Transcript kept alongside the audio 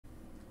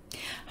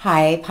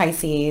Hi,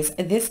 Pisces.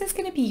 This is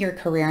going to be your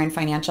career and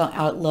financial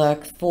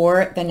outlook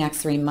for the next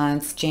 3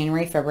 months,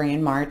 January, February,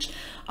 and March.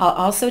 I'll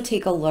also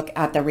take a look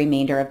at the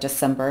remainder of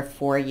December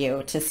for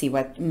you to see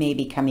what may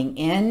be coming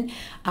in.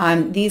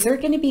 These are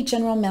going to be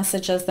general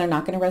messages. They're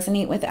not going to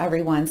resonate with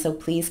everyone, so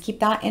please keep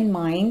that in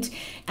mind.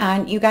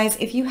 And you guys,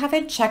 if you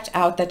haven't checked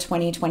out the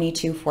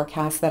 2022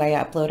 forecast that I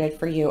uploaded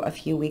for you a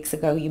few weeks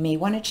ago, you may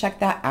want to check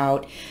that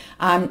out.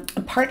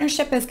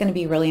 Partnership is going to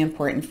be really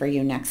important for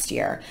you next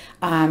year,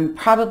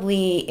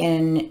 probably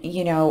in,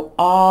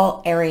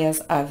 all areas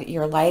of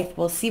your life.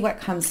 We'll see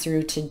what comes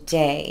through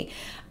today.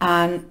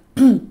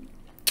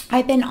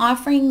 I've been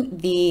offering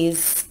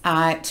these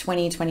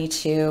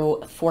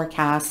 2022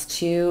 forecasts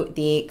to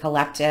the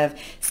collective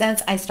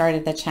since I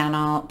started the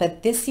channel,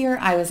 but this year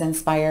I was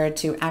inspired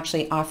to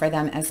actually offer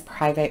them as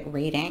private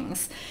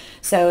readings.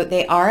 So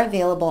they are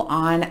available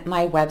on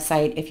my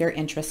website if you're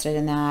interested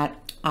in that.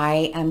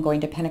 I am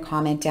going to pin a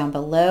comment down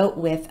below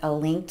with a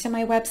link to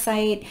my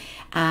website,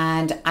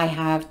 and I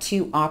have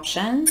two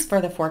options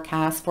for the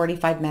forecast,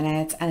 45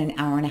 minutes and an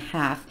hour and a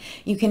half.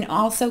 You can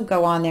also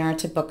go on there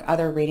to book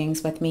other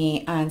readings with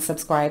me and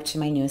subscribe to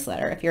my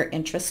newsletter if you're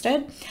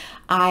interested.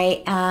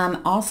 I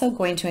am also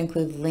going to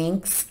include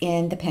links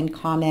in the pinned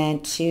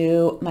comment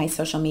to my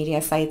social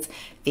media sites,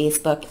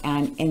 Facebook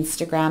and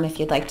Instagram, if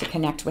you'd like to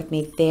connect with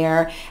me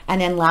there. And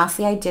then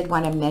lastly, I did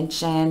want to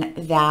mention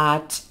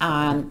that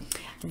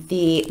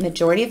the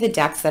majority of the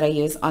decks that I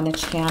use on the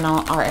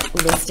channel are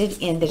listed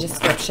in the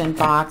description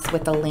box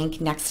with a link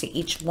next to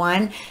each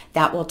one.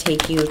 That will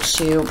take you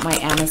to my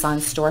Amazon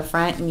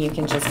storefront and you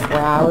can just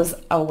browse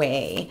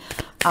away.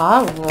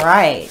 All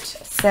right,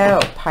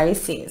 so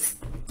Pisces,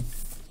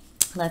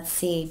 let's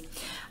see.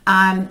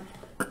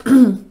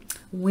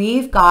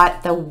 We've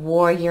got the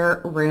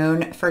Warrior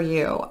rune for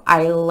you.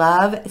 I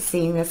love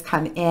seeing this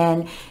come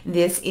in.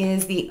 This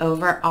is the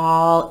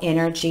overall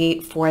energy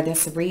for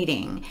this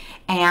reading.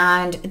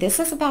 And this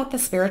is about the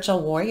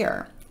spiritual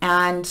warrior.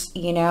 And,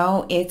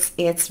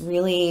 it's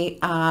really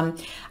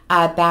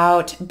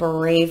about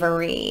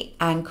bravery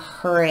and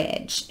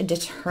courage,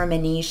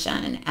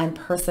 determination and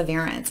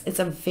perseverance. It's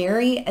a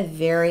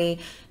very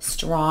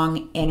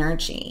strong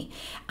energy.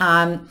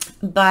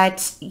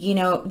 But,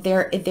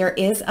 there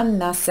is a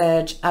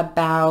message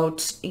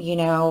about,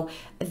 the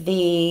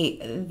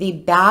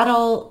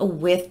battle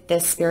with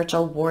this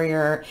spiritual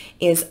warrior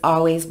is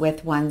always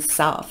with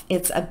oneself.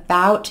 It's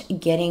about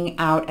getting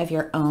out of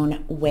your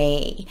own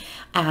way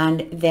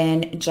and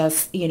then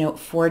just,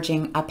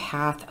 forging a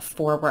path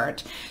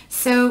forward.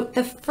 So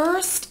the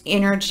first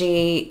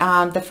energy,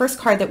 the first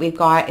card that we've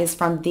got is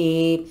from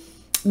the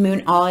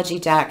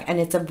Moonology deck, and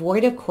it's a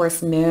void of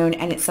course moon,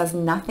 and it says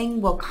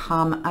nothing will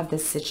come of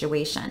this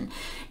situation.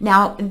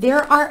 Now,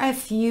 there are a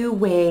few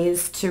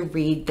ways to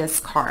read this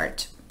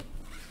card.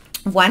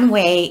 One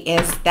way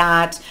is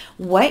that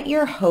what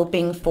you're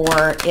hoping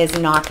for is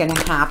not going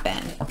to happen,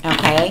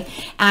 okay?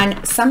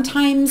 And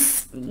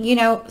sometimes,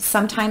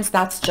 sometimes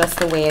that's just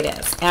the way it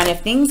is. And if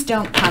things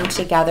don't come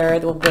together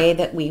the way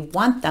that we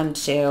want them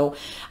to,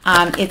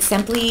 it's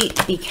simply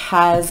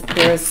because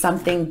there's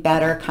something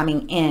better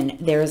coming in.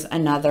 There's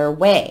another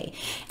way.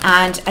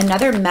 And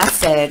another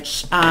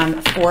message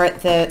for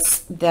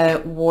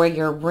the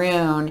Warrior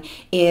rune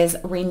is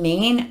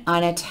remain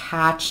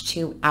unattached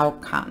to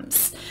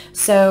outcomes.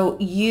 So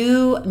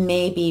you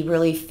may be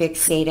really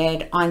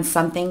fixated on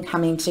something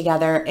coming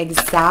together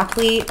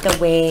exactly the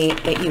way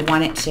that you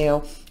want it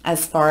to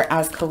as far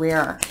as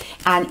career.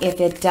 And if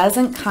it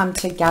doesn't come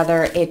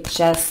together,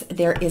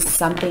 there is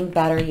something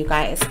better, you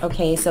guys.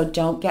 Okay, so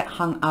don't get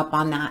hung up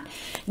on that.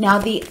 Now,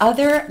 the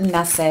other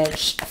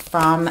message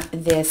from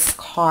this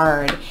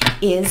card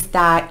is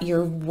that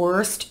your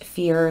worst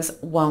fears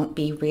won't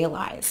be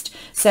realized.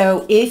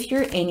 So if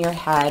you're in your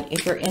head,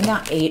 if you're in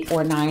that 8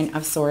 or 9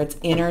 of Swords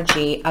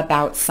energy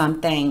about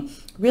something,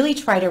 really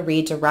try to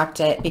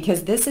redirect it,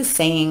 because this is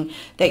saying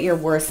that your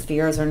worst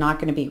fears are not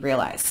going to be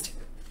realized.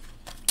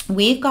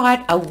 We've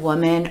got a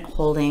woman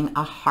holding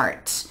a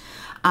heart.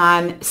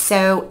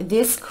 So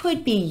this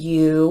could be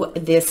you.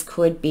 This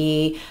could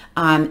be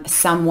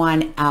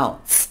someone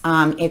else.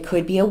 It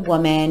could be a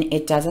woman.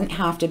 It doesn't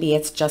have to be.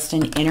 It's just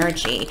an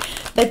energy.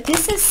 But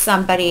this is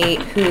somebody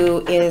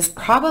who is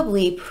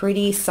probably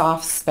pretty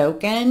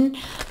soft-spoken,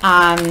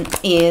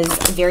 is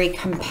very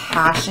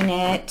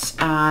compassionate,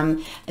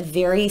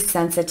 very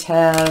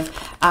sensitive,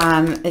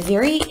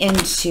 very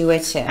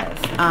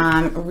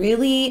intuitive,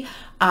 really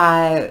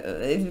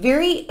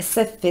very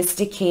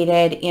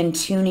sophisticated in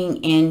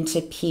tuning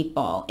into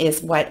people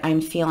is what I'm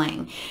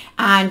feeling.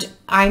 And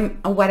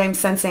what I'm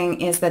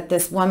sensing is that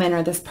this woman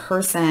or this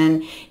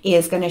person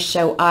is going to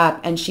show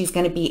up and she's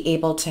going to be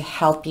able to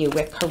help you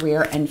with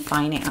career and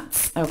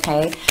finance.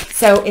 Okay.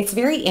 So it's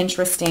very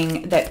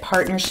interesting that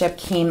partnership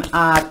came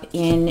up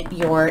in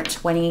your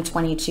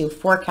 2022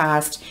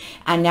 forecast.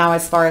 And now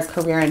as far as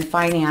career and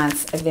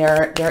finance,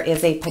 there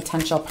is a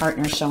potential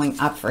partner showing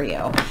up for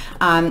you.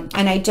 And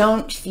I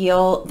don't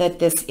feel that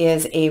this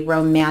is a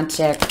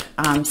romantic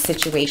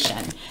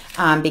situation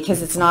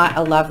because it's not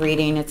a love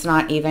reading. It's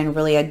not even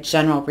really a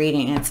general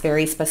reading. It's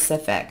very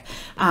specific.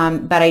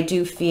 But I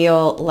do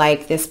feel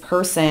like this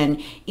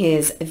person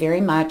is very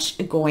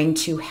much going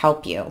to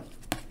help you.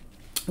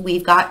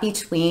 We've got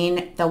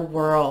between the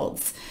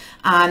worlds.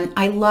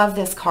 I love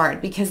this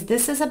card because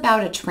this is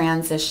about a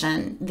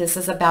transition. This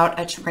is about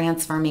a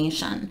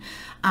transformation.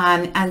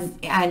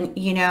 And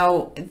you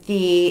know,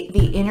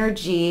 the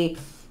energy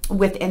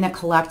within the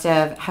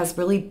collective has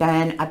really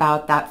been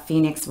about that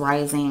phoenix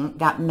rising,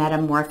 that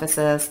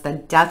metamorphosis. The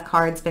death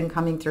card's been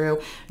coming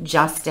through,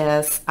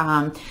 justice.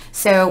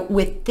 So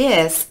with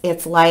this,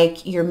 it's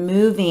like you're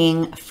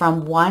moving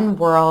from one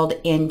world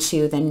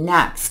into the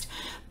next.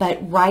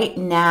 But right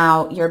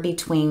now you're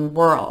between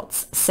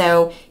worlds.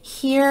 So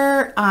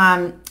here,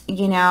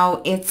 you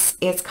know,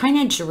 it's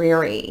kind of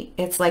dreary.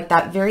 It's like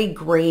that very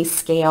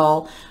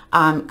grayscale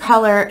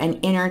color and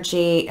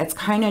energy. It's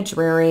kind of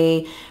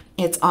dreary.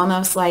 It's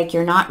almost like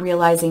you're not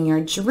realizing your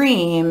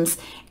dreams,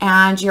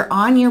 and you're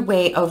on your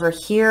way over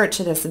here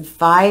to this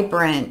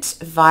vibrant,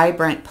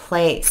 vibrant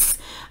place.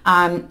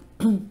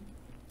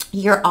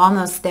 You're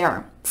almost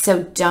there.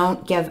 So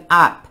don't give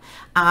up.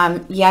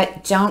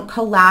 Yet don't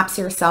collapse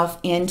yourself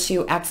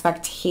into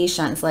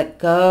expectations. Let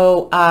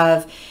go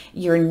of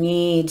your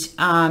need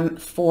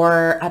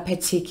for a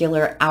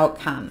particular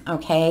outcome,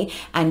 okay?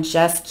 And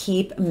just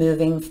keep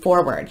moving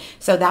forward.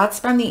 So that's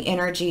from the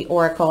Energy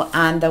Oracle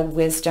and the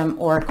Wisdom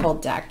Oracle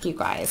deck, you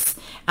guys.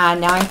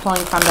 And now I'm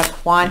pulling from the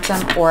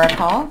Quantum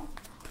Oracle.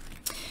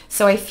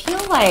 So I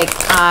feel like,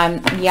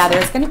 yeah,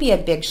 there's going to be a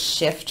big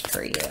shift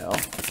for you.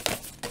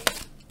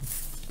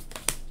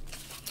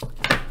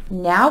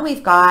 Now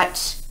we've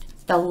got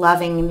the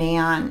Loving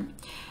Man,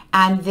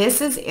 and this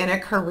is in a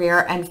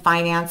career and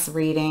finance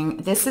reading.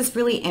 This is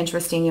really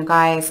interesting, you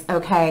guys.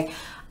 Okay,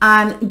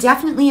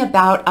 definitely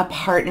about a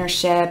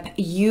partnership.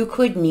 You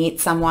could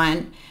meet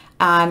someone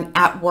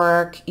at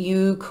work.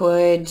 You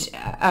could,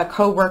 a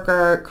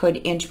coworker could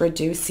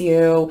introduce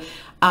you.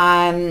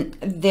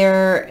 There's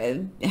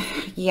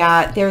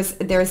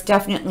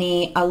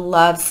definitely a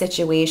love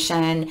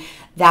situation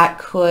that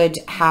could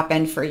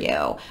happen for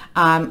you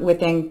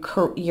within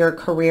your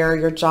career,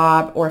 your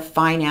job, or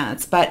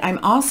finance. But I'm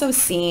also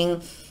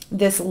seeing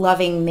this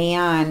loving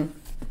man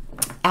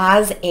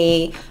as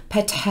a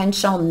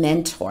potential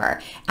mentor.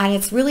 And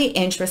it's really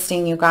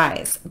interesting, you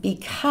guys,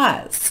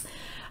 because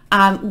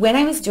when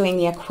I was doing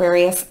the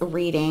Aquarius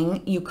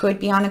reading, you could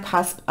be on the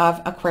cusp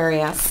of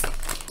Aquarius.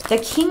 The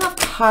King of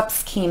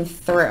Cups came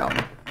through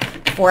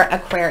for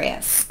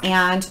Aquarius.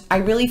 And I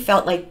really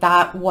felt like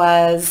that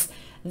was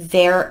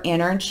their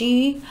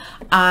energy.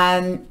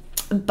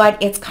 But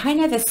it's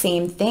kind of the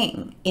same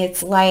thing.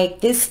 It's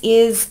like this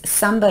is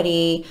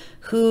somebody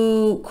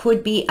who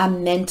could be a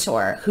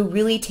mentor, who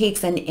really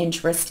takes an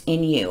interest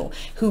in you,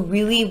 who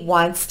really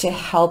wants to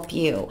help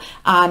you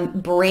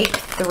break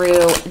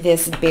through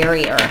this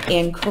barrier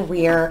in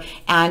career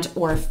and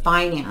or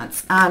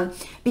finance.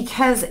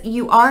 Because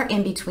you are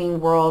in between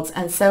worlds.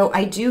 And so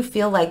I do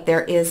feel like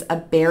there is a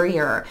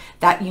barrier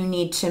that you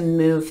need to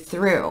move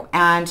through.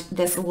 And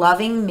this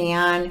loving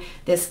man,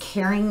 this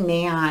caring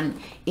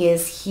man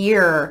is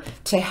here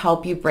to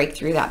help you break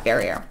through that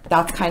barrier.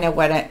 That's kind of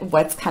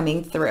what's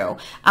coming through.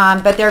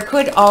 But there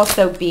could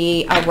also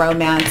be a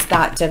romance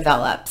that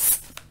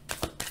develops.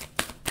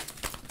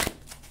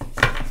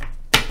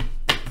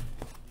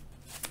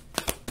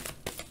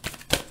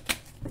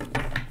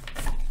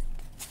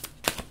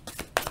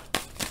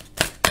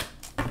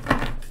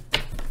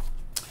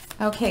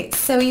 Okay,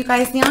 so you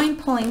guys, now I'm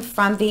pulling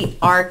from the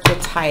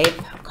archetype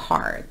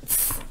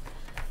cards.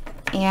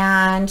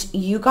 And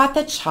you got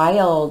the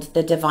child,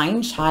 the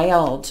divine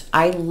child.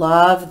 I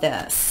love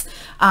this.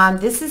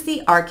 This is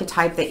the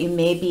archetype that you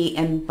may be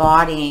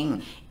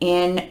embodying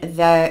in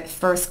the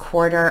first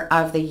quarter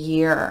of the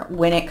year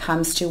when it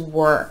comes to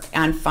work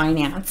and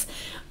finance.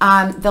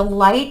 The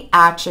light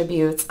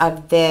attributes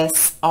of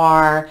this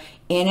are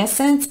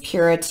innocence,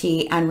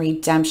 purity, and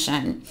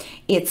redemption.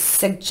 It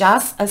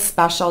suggests a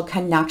special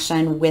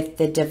connection with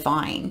the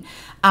divine.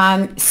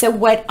 So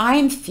what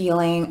I'm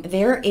feeling,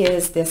 there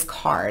is this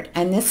card,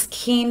 and this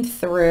came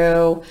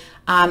through,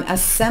 a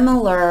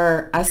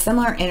similar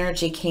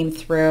energy came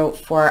through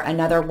for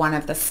another one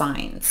of the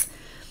signs.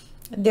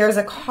 There's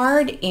a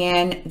card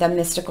in the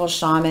Mystical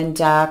Shaman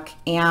deck,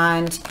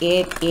 and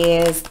it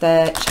is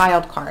the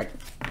child card.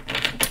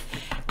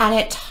 And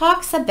it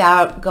talks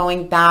about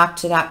going back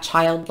to that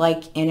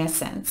childlike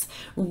innocence,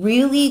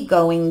 really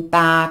going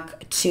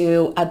back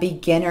to a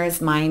beginner's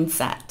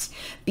mindset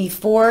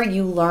before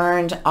you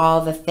learned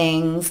all the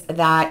things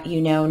that you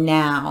know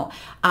now,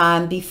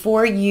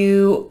 before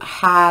you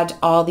had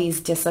all these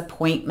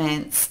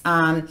disappointments,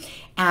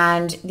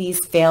 and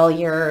these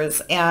failures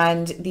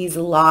and these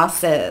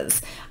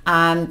losses,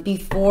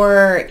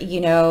 before, you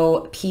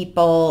know,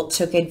 people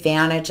took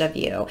advantage of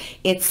you.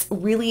 It's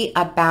really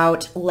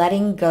about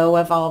letting go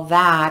of all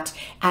that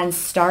and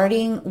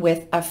starting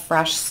with a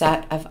fresh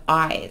set of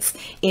eyes.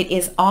 It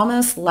is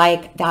almost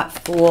like that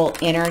Fool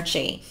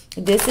energy.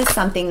 This is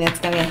something that's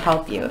going to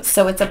help you.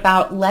 So it's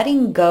about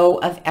letting go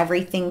of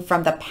everything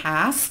from the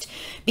past,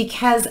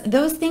 because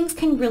those things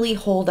can really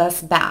hold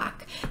us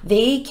back.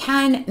 They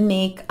can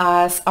make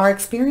us, our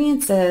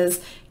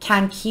experiences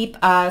can keep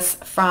us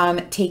from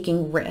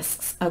taking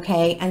risks,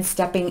 okay, and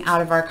stepping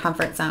out of our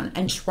comfort zone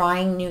and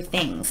trying new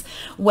things.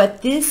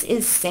 What this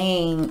is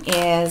saying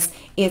is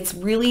it's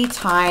really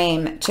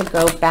time to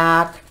go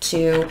back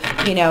to,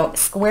 you know,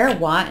 square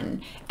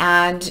one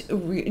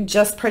and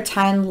just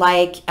pretend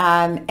like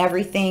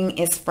everything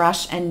is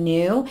fresh and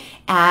new,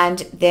 and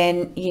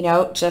then, you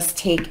know, just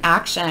take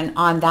action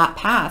on that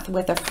path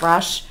with a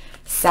fresh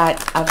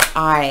set of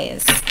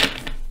eyes.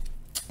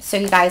 So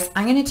you guys,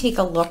 I'm going to take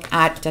a look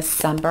at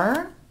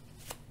December.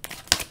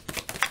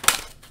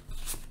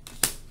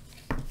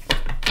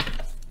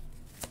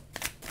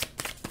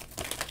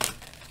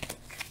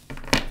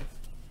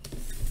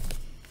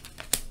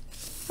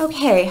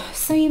 Okay,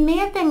 so you may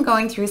have been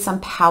going through some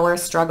power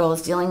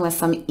struggles, dealing with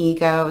some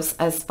egos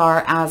as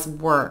far as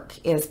work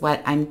is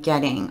what I'm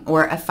getting,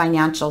 or a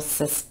financial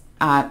situation.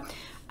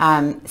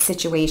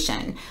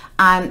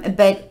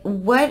 But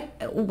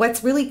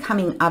what's really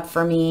coming up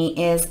for me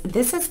is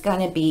this is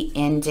going to be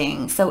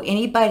ending. So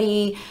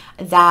anybody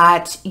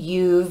that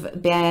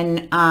you've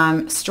been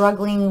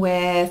struggling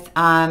with,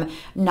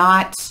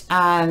 not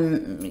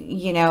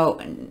you know,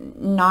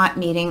 not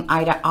meeting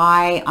eye to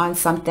eye on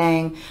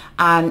something,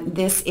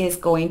 this is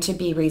going to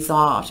be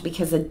resolved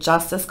because the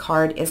Justice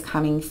card is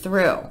coming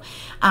through.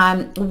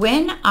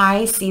 When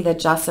I see the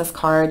Justice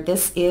card,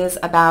 this is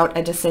about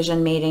a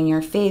decision made in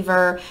your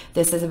favor.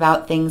 This is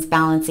about things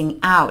balancing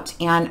out.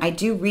 And I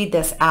do read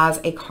this as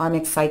a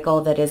karmic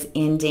cycle that is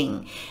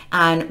ending.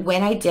 And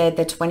when I did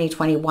the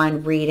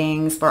 2021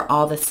 readings for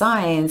all the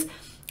signs,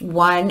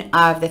 one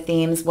of the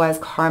themes was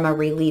karma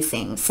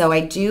releasing. So I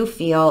do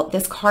feel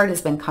this card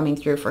has been coming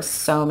through for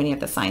so many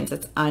of the signs.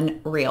 It's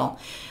unreal.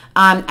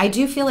 I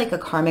do feel like a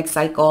karmic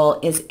cycle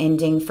is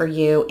ending for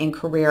you in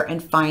career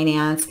and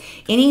finance.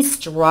 Any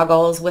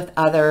struggles with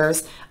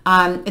others,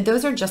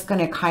 those are just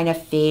going to kind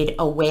of fade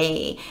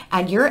away.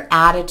 And your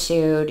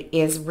attitude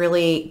is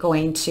really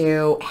going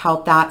to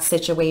help that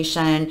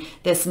situation.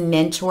 This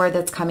mentor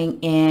that's coming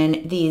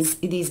in,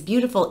 these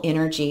beautiful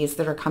energies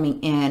that are coming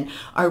in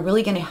are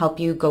really going to help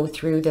you go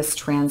through this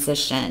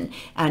transition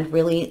and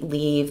really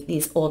leave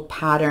these old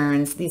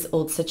patterns, these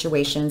old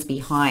situations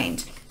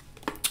behind.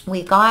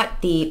 We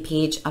got the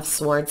Page of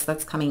Swords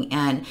that's coming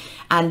in,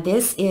 and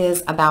this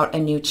is about a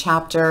new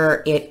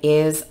chapter. It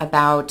is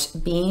about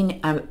being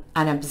an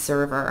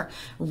observer,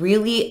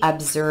 really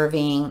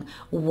observing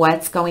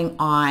what's going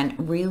on,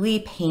 really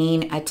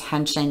paying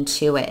attention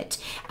to it,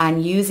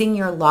 and using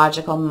your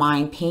logical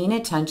mind, paying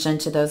attention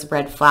to those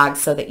red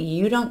flags so that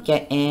you don't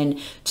get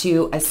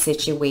into a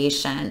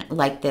situation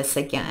like this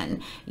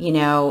again, you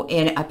know,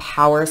 in a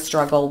power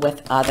struggle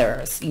with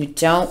others. You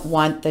don't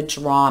want the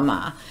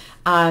drama.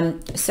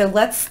 So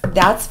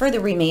that's for the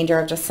remainder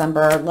of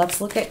December.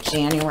 Let's look at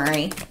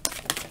January.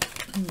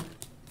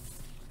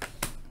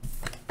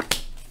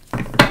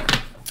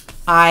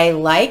 I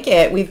like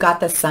it. We've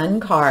got the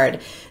Sun card.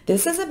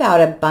 This is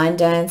about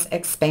abundance,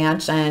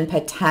 expansion,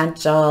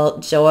 potential,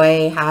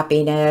 joy,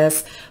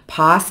 happiness,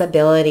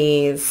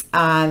 possibilities,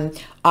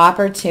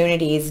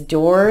 opportunities,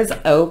 doors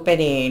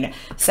opening.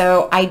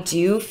 So I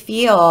do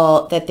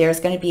feel that there's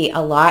going to be a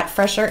lot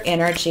fresher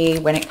energy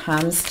when it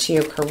comes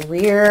to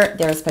career.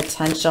 There's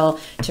potential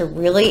to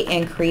really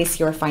increase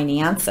your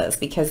finances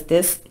because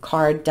this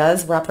card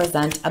does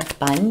represent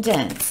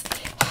abundance,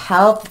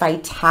 health,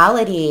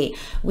 vitality.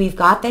 We've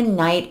got the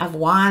Knight of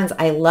Wands.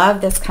 I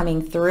love this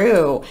coming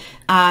through.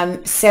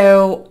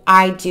 So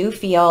I do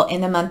feel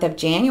in the month of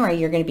January,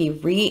 you're going to be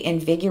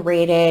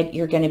reinvigorated.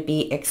 You're going to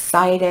be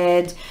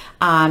excited,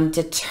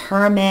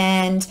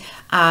 determined,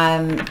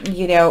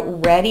 you know,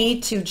 ready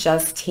to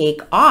just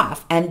take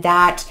off. And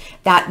that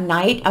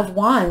Knight of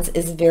Wands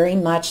is very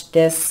much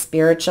this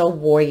spiritual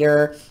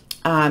warrior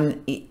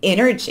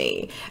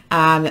energy.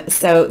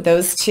 So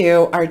those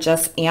two are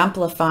just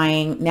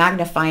amplifying,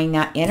 magnifying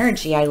that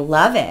energy. I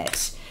love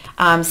it.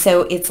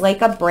 So it's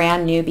like a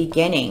brand new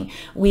beginning.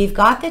 We've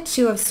got the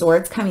Two of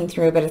Swords coming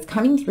through, but it's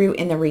coming through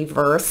in the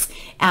reverse.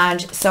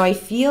 And so I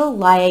feel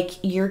like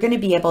you're going to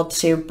be able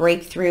to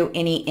break through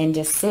any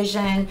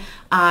indecision.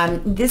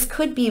 This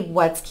could be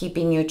what's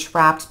keeping you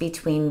trapped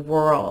between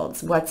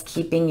worlds, what's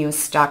keeping you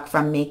stuck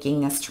from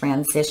making this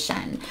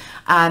transition.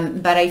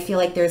 But I feel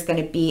like there's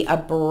going to be a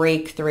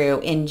breakthrough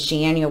in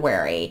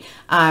January.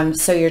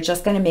 So you're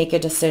just going to make a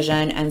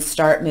decision and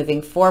start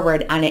moving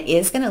forward. And it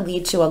is going to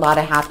lead to a lot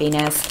of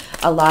happiness,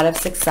 a lot of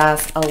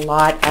success, a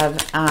lot of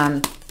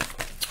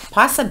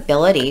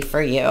possibility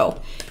for you.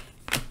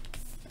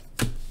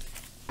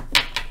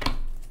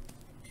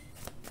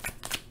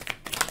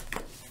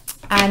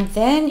 And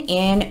then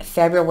in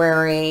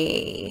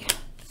February,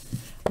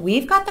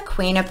 we've got the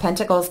Queen of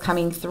Pentacles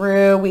coming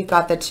through. We've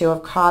got the Two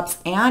of Cups,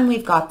 and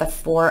we've got the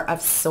Four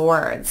of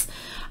Swords.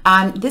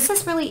 This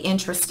is really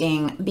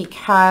interesting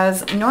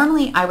because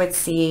normally I would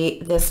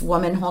see this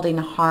woman holding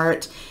a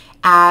heart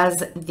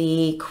as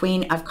the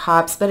Queen of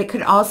Cups, but it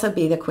could also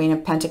be the Queen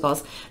of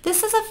Pentacles.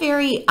 This is a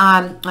very,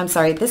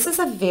 this is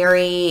a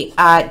very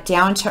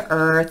down to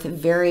earth,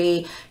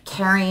 very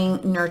caring,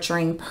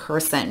 nurturing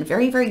person,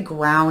 very, very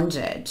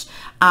grounded.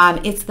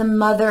 It's the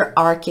mother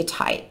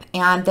archetype.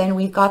 And then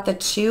we've got the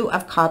Two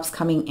of Cups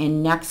coming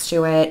in next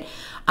to it.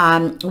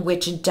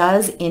 Which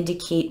does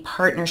indicate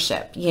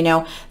partnership. You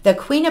know, the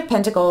Queen of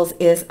Pentacles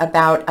is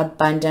about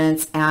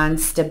abundance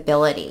and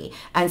stability.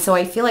 And so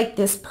I feel like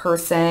this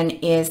person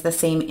is the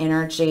same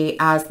energy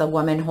as the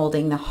woman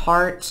holding the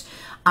heart.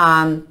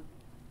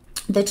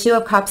 The Two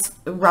of Cups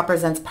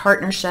represents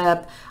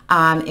partnership.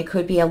 It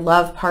could be a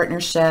love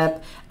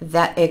partnership.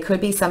 That it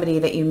could be somebody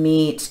that you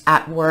meet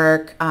at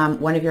work.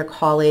 One of your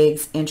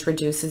colleagues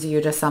introduces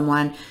you to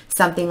someone,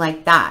 something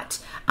like that.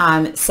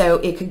 So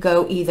it could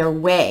go either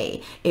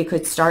way. It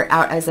could start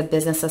out as a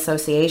business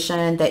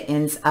association that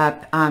ends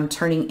up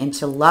turning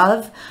into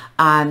love,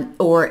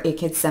 or it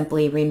could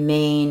simply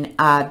remain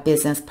a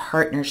business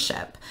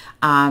partnership.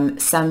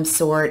 Some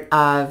sort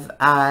of,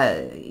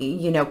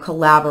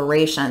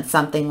 collaboration,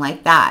 something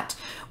like that.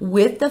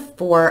 With the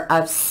Four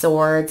of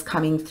Swords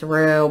coming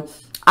through,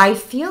 I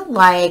feel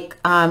like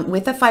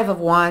with the Five of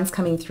Wands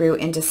coming through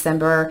in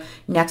December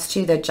next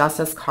to the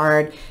Justice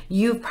card,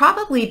 you've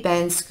probably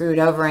been screwed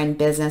over in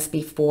business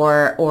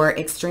before or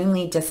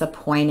extremely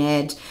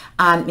disappointed,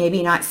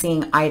 maybe not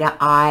seeing eye to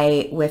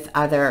eye with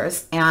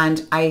others.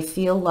 And I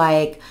feel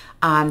like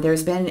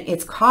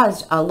it's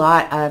caused a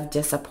lot of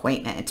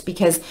disappointment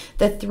because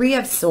the Three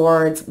of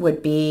Swords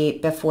would be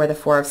before the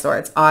Four of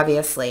Swords,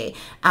 obviously.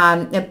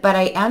 But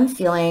I am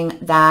feeling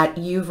that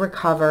you've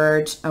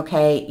recovered,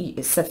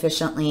 okay,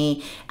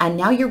 sufficiently, and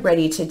now you're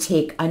ready to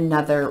take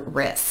another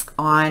risk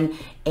on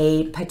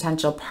a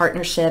potential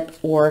partnership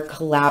or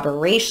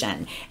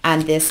collaboration.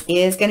 And this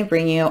is going to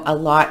bring you a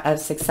lot of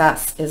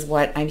success is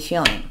what I'm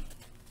feeling.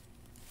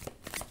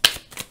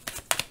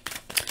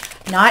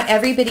 Not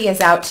everybody is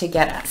out to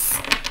get us.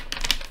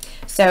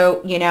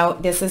 So, you know,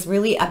 this is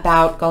really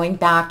about going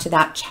back to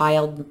that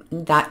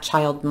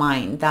child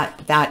mind,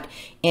 that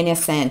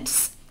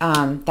innocence,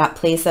 that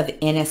place of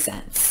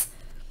innocence.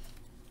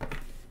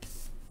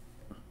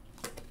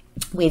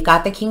 We've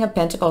got the King of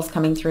Pentacles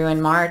coming through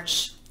in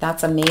March.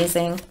 That's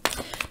amazing.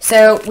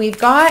 So we've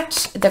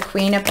got the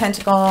Queen of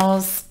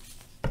Pentacles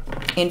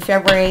in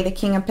February, the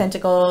King of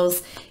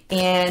Pentacles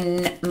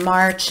in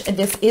March.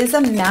 This is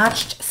a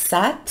matched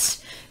set.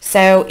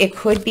 So it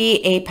could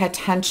be a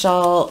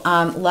potential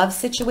love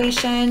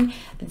situation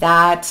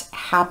that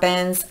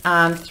happens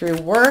through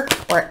work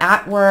or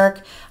at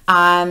work,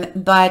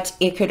 but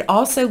it could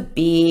also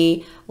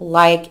be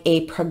like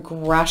a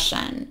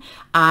progression.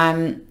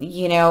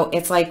 You know,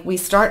 it's like we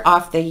start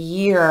off the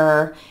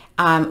year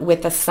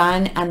with the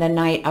Sun and the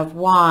Knight of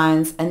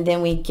Wands, and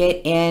then we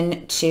get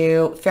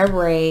into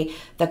February,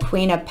 the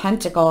Queen of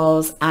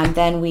Pentacles, and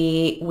then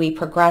we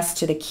progress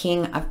to the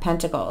King of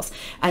Pentacles.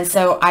 And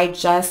so I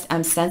just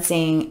am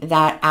sensing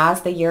that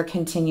as the year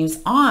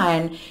continues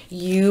on,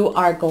 you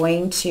are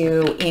going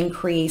to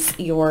increase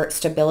your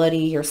stability,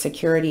 your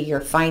security,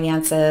 your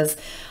finances,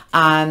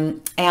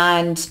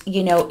 and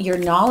you know, your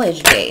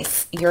knowledge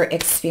base, your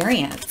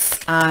experience.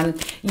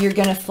 You're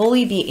going to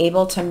fully be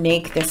able to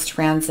make this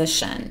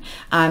transition.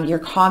 Your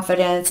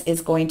confidence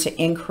is going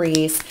to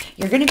increase.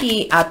 You're going to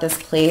be at this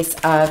place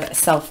of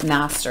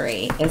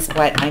self-mastery is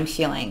what I'm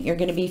feeling. You're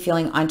going to be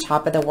feeling on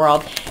top of the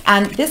world.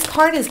 And this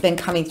card has been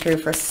coming through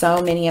for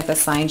so many of the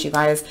signs, you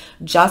guys.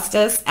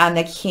 Justice and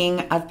the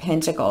King of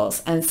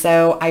Pentacles. And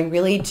so I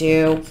really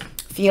do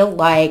feel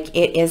like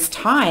it is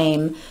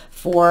time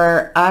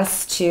for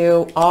us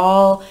to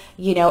all,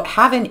 you know,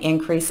 have an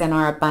increase in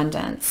our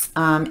abundance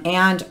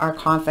and our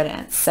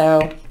confidence.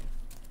 So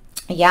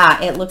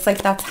yeah, it looks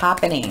like that's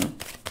happening.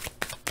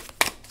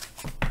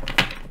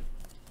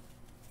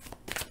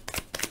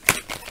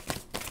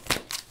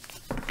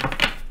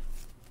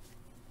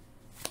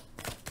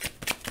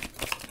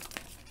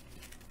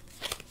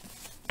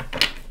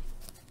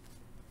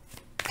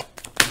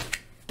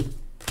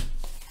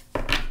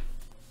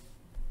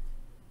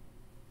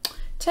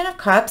 Ten of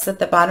Cups at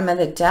the bottom of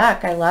the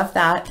deck. I love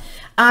that.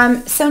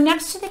 So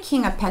next to the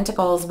King of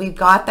Pentacles, we've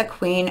got the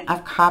Queen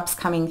of Cups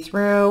coming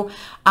through.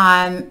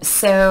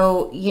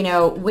 So, you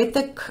know, with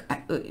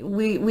the,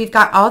 we've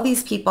got all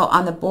these people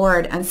on the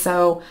board and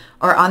so,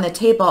 or on the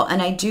table.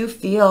 And I do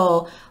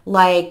feel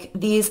like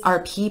these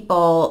are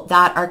people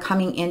that are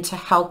coming in to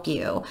help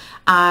you.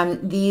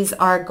 These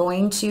are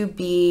going to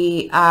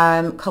be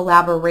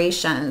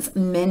collaborations,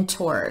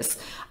 mentors.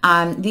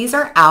 These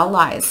are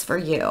allies for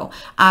you.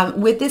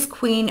 With this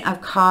Queen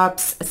of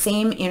Cups,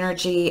 same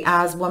energy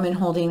as woman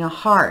holding a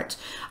heart.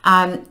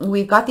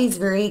 We've got these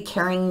very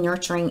caring,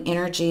 nurturing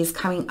energies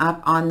coming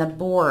up on the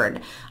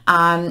board.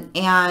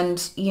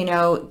 And, you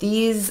know,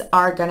 these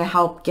are going to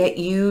help get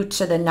you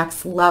to the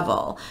next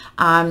level.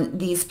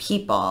 These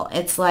people,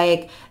 it's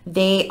like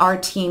they are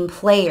team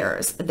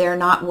players. They're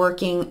not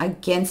working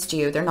against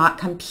you. They're not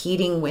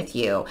competing with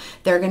you.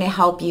 They're going to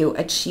help you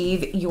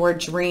achieve your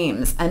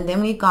dreams. And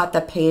then we've got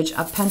the Page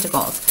of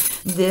Pentacles.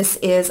 This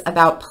is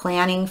about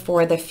planning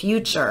for the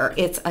future.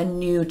 It's a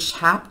new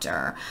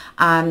chapter.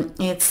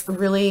 It's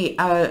really,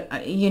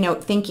 you know,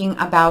 thinking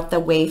about the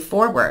way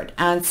forward.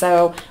 And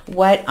so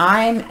what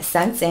I'm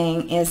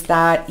sensing is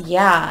that,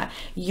 yeah,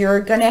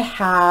 you're going to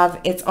have,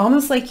 it's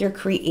almost like you're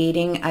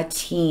creating a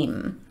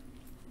team.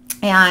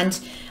 And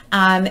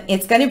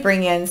it's going to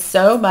bring in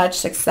so much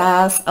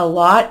success, a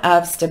lot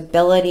of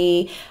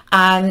stability.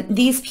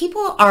 These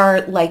people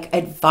are like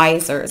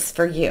advisors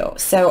for you.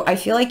 So I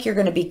feel like you're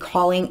going to be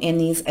calling in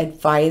these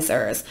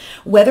advisors,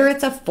 whether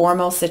it's a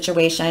formal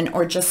situation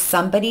or just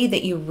somebody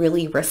that you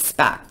really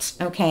respect.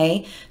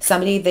 Okay.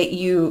 Somebody that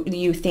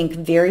you think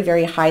very,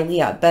 very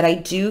highly of. But I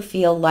do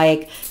feel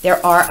like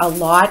there are a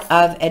lot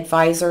of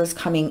advisors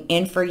coming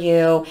in for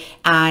you,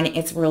 and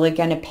it's really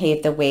going to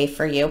pave the way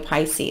for you,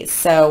 Pisces.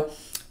 So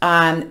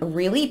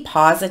really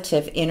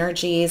positive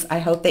energies. I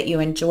hope that you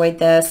enjoyed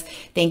this.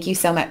 Thank you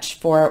so much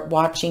for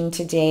watching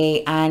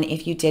today. And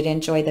if you did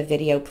enjoy the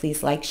video,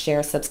 please like,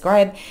 share,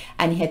 subscribe,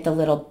 and hit the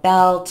little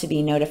bell to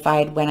be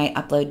notified when I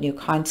upload new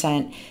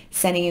content.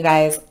 Sending you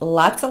guys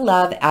lots of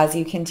love as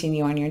you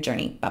continue on your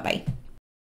journey. Bye-bye.